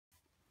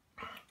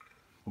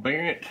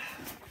Barrett,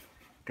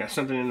 got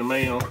something in the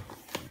mail.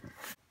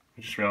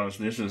 I just realized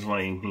this is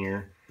laying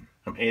here.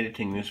 I'm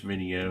editing this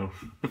video.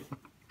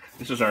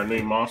 This is our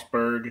new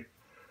Mossberg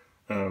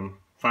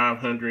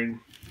 500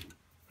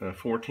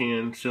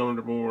 410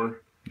 cylinder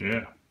bore.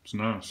 Yeah, it's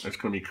nice. That's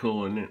going to be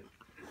cool, isn't it?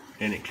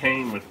 And it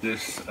came with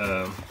this,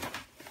 a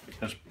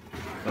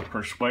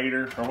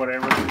persuader or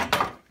whatever.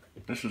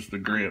 This is the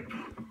grip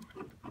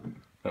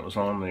that was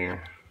on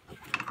there.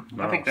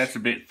 Nice. I think that's a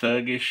bit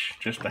thuggish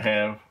just to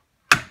have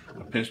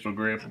a pistol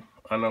grip.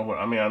 I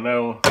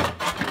know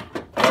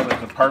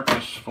there's a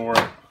purpose for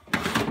it.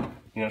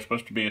 You know, it's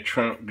supposed to be a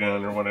trunk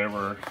gun or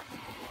whatever.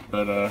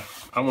 But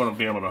I want to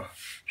be able to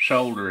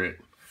shoulder it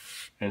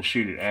and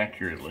shoot it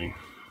accurately.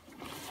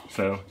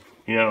 So,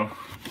 you know,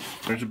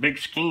 there's a big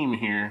scheme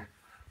here.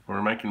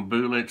 We're making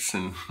bullets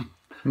and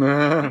we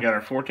got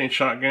our 14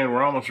 shotgun.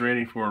 We're almost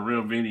ready for a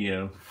real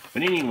video.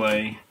 But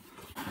anyway,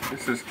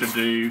 this is to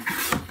do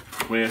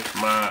with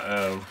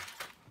my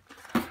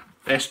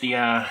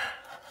SDI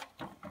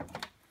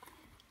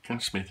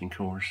gunsmithing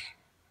course.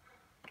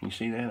 Can you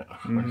see that?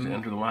 Is it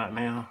under the light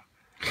now?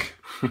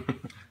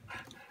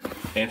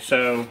 And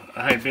so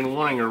I had been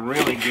wanting a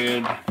really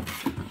good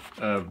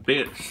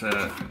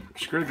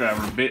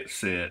screwdriver bit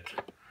set.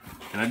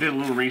 And I did a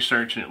little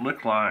research and it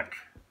looked like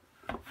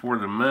for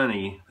the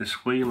money,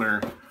 this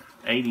Wheeler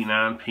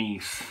 89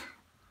 piece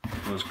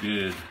was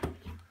good.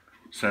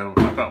 So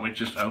I thought we'd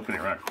just open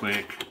it right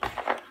quick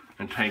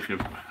and take a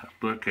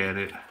look at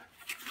it.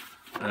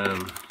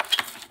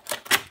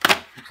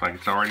 Looks like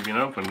it's already been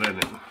opened, doesn't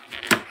it?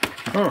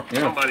 Oh, yeah.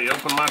 Somebody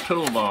opened my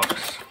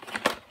toolbox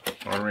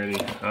already.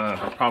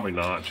 Probably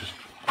not, just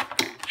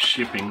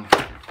shipping.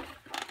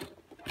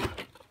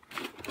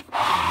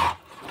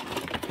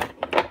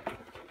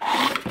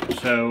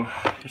 So,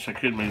 I guess I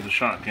could move the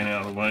shotgun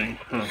out of the way.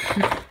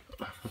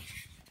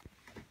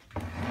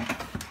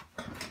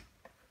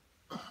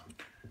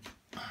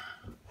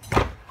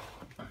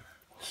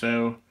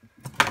 So,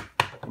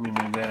 let me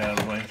move that out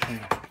of the way too.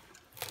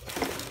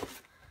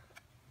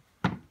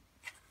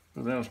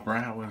 Well, that was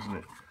bright, wasn't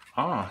it?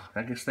 Ah,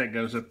 I guess that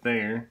goes up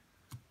there.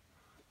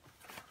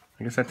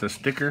 I guess that's a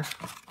sticker.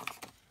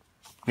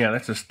 Yeah,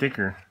 that's a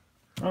sticker.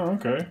 Oh,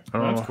 okay.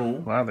 That's cool.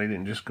 Wow, they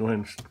didn't just go ahead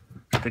and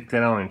stick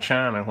that on in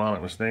China while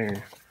it was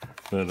there.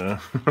 But, I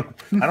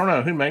don't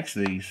know. Who makes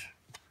these?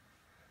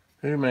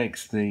 Who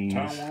makes these?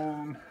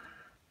 Taiwan.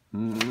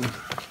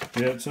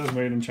 Yeah, it says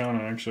made in China,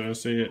 actually. I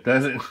see it.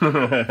 Does it?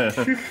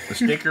 The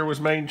sticker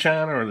was made in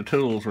China or the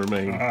tools were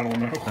made? I don't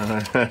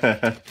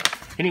know.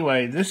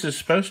 Anyway, this is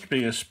supposed to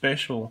be a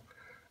special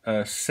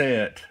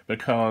set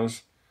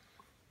because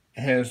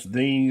it has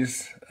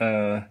these,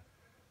 I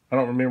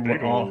don't remember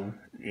what all,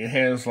 it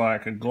has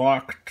like a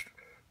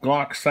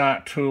Glock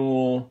sight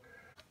tool.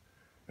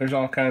 There's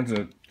all kinds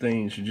of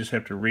things you just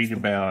have to read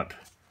about.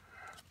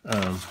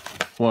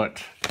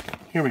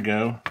 Here we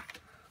go.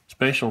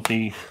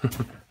 Specialty,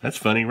 that's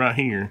funny right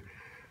here.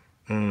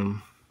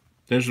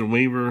 There's a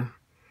Weaver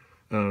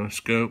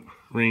scope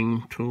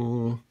ring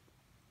tool,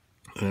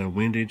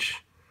 windage,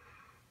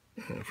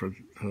 for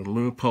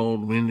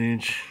Leupold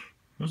windage.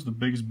 Those are the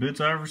biggest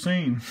bits I've ever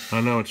seen. I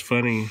know, it's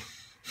funny.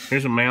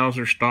 There's a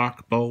Mauser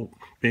stock bolt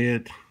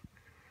bit.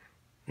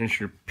 There's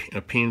your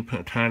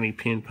tiny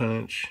pin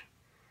punch.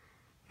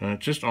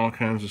 Just all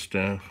kinds of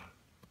stuff.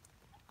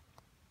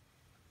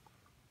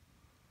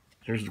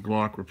 There's the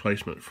Glock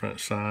replacement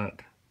front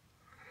sight.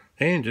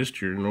 And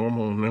just your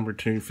normal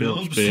 #2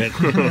 Phillips bit.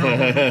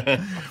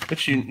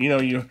 But you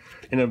know,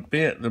 in a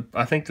bit,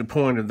 I think the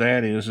point of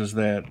that is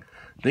that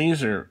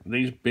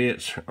these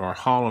bits are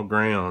hollow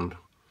ground,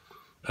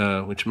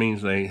 which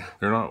means they're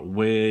not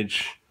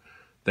wedge.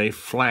 They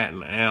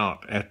flatten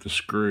out at the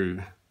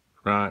screw,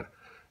 right?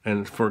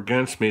 And for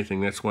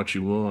gunsmithing, that's what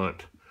you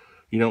want.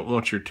 You don't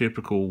want your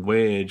typical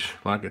wedge,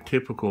 like a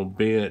typical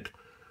bit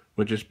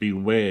would just be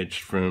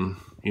wedged from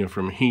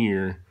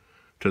here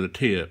to the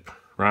tip,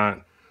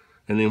 right?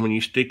 And then when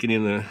you stick it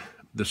in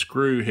the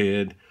screw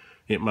head,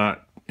 it might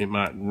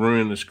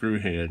ruin the screw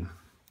head.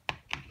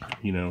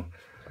 You know,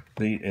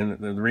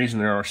 the reason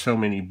there are so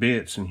many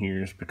bits in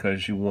here is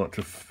because you want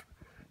to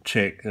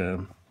check.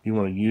 You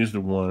want to use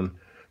the one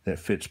that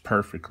fits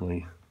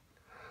perfectly,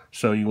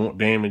 so you won't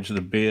damage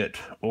the bit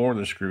or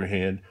the screw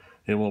head.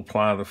 It will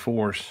apply the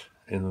force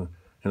in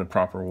a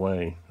proper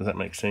way. Does that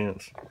make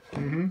sense?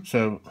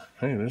 So,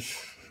 hey,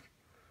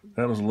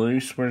 that was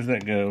loose. Where does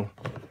that go?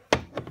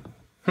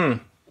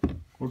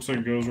 Looks like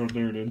it goes right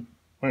there, dude.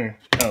 Where?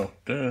 Oh,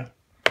 duh.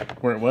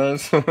 Where it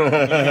was?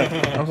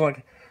 I was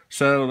like,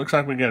 so it looks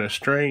like we got a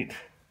straight.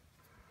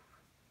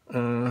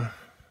 What's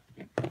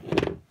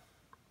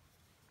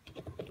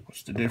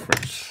the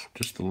difference?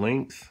 Just the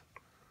length?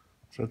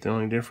 Is that the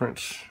only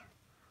difference?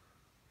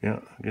 Yeah,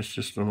 I guess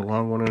just a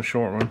long one and a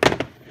short one.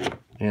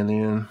 And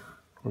then,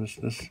 what is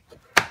this?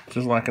 This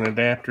is like an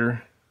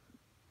adapter.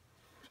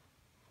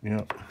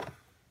 Yep.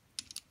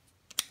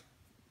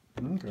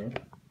 Okay.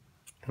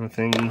 Kind of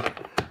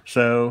thingy.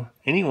 So,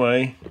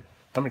 anyway,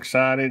 I'm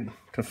excited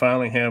to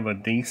finally have a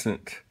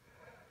decent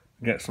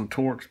Got some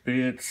Torx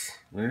bits.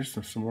 There's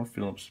some more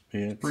Phillips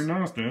bits. Pretty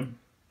nice, dude.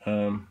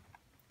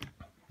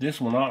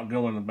 This will not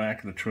go in the back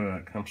of the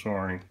truck. I'm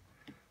sorry.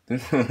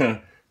 This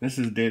this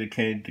is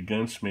dedicated to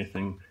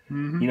gunsmithing.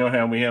 You know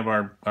how we have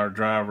our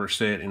driver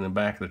set in the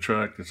back of the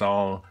truck that's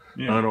all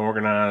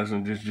unorganized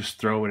and just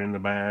throw it in the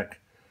back.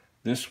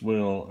 This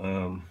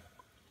will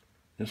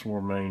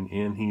remain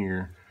in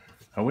here.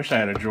 I wish I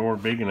had a drawer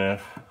big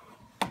enough.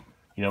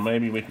 You know,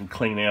 maybe we can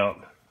clean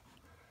out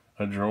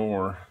a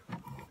drawer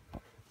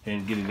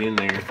and get it in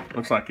there.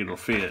 Looks like it'll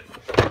fit,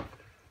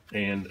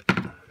 and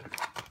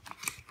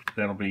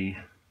that'll be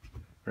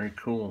very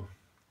cool.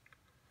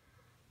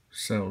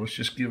 So let's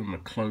just give them a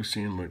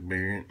close-in look,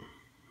 Barrett.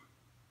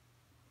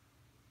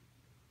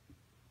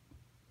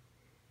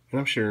 And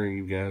I'm sure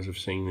you guys have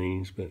seen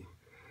these, but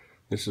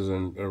this is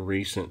a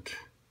recent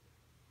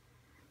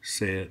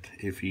set.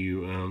 If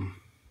you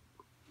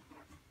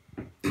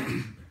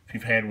if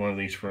you've had one of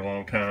these for a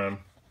long time,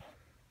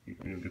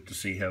 you'll get to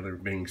see how they're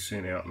being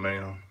sent out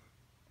now.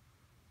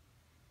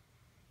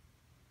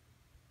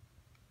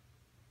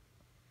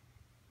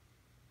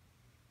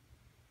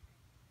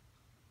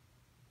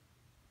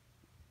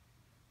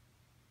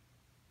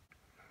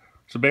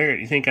 So Barrett,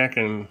 you think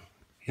I'm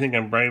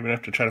brave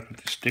enough to try to put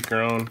the sticker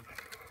on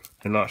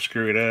and not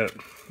screw it up?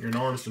 You're an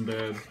artisan,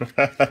 Dad.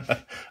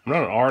 I'm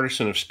not an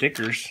artisan of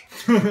stickers.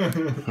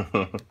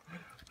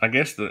 I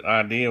guess the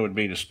idea would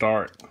be to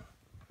start,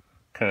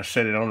 kind of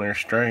set it on there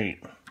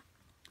straight.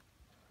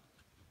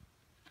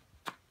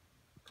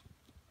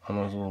 On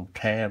those little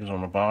tabs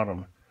on the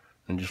bottom,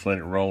 and just let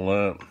it roll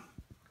up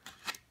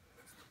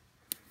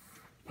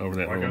over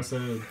that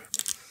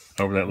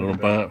little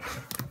bump.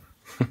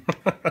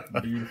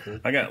 Beautiful.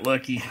 I got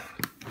lucky.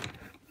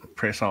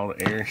 Press all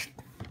the air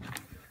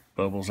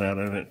bubbles out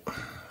of it.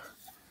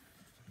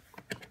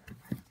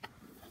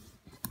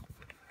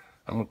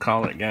 I'm gonna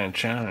call that guy in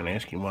China and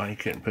ask him why he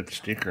couldn't put the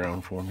sticker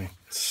on for me.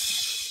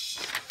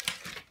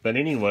 But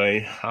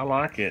anyway, I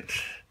like it.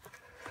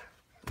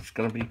 It's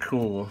gonna be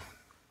cool.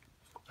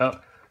 Oh,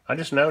 I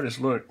just noticed,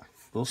 look,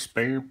 little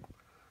spare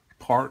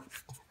part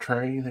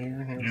tray there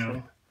and everything.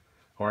 Yeah.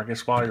 Or I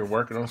guess while you're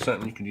working on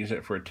something, you can use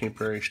that for a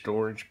temporary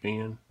storage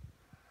bin.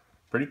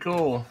 Pretty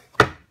cool.